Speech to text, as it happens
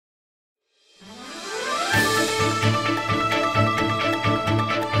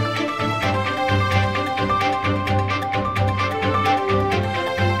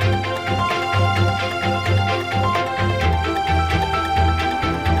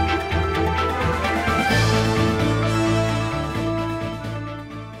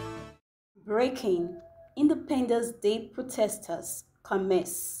Breaking Independence Day protesters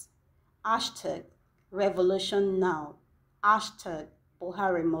commence. Hashtag revolution now. Hashtag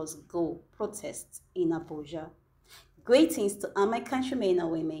Buhari must go protest in Abuja. Greetings to all my countrymen and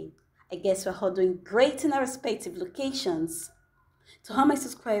women. I guess we're all doing great in our respective locations. To all my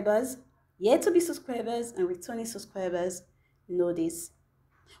subscribers, yet to be subscribers and returning subscribers, know this.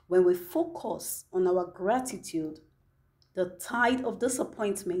 When we focus on our gratitude, the tide of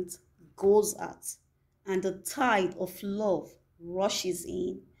disappointment goes out and the tide of love rushes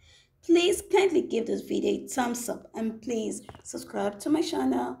in. Please kindly give this video a thumbs up and please subscribe to my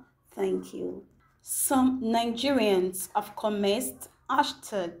channel. Thank you. Some Nigerians have commenced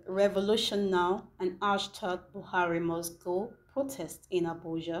hashtag revolution now and hashtag Buhari must go protest in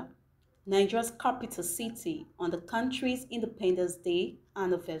Abuja, Nigeria's capital city, on the country's Independence Day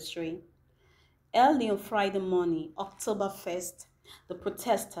anniversary. Early on Friday morning, October 1st, the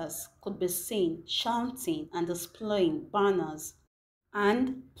protesters could be seen shouting and displaying banners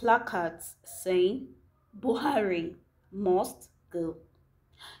and placards saying, Buhari must go.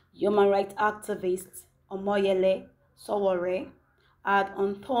 Human rights activist Omoyele Sowore had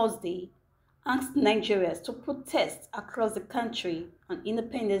on Thursday asked Nigerians to protest across the country on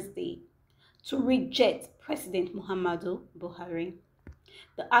Independence Day to reject President Muhammadu Buhari.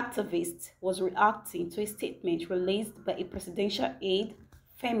 The activist was reacting to a statement released by a presidential aide,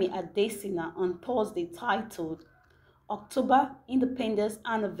 Femi Adesina, on Thursday titled, October Independence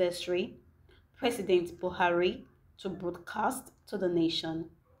Anniversary, President Buhari to broadcast to the nation.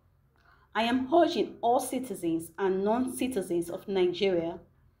 I am urging all citizens and non-citizens of Nigeria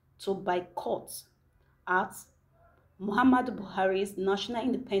to boycott at Muhammadu Buhari's National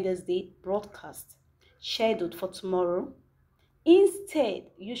Independence Day broadcast, scheduled for tomorrow. Instead,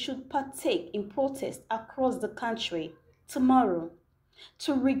 you should partake in protests across the country tomorrow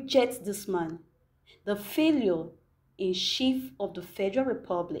to reject this man, the failure-in-chief of the Federal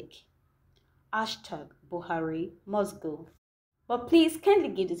Republic. Hashtag Buhari must go. But please kindly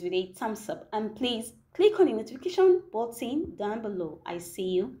give this video a thumbs up and please click on the notification button down below. I see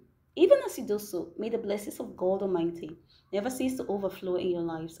you. Even as you do so, may the blessings of God Almighty never cease to overflow in your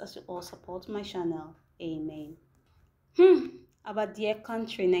lives as you all support my channel. Amen. Our dear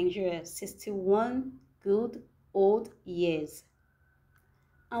country, Nigeria, 61 good old years.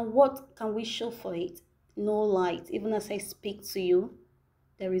 And what can we show for it? No light. Even as I speak to you,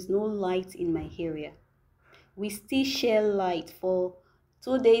 there is no light in my area. We still share light for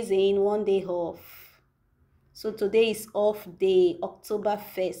 2 days in, 1 day off. So today is off day, October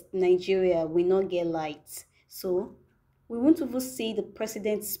 1st, Nigeria will not get light. So we want to see the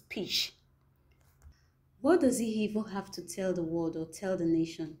president's speech. What does he even have to tell the world or tell the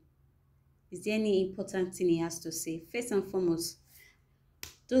nation? Is there any important thing he has to say? First and foremost,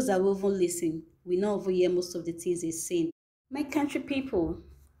 those that will even listen, we not over hear most of the things he's saying. My country people,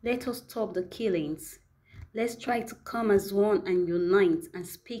 let us stop the killings. Let's try to come as one and unite and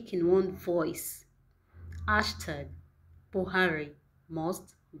speak in one voice. Hashtag Buhari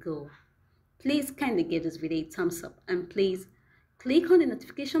must go. Please kindly give this video a thumbs up and please click on the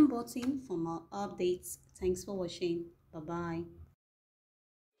notification button for more updates. Thanks for watching. Bye-bye.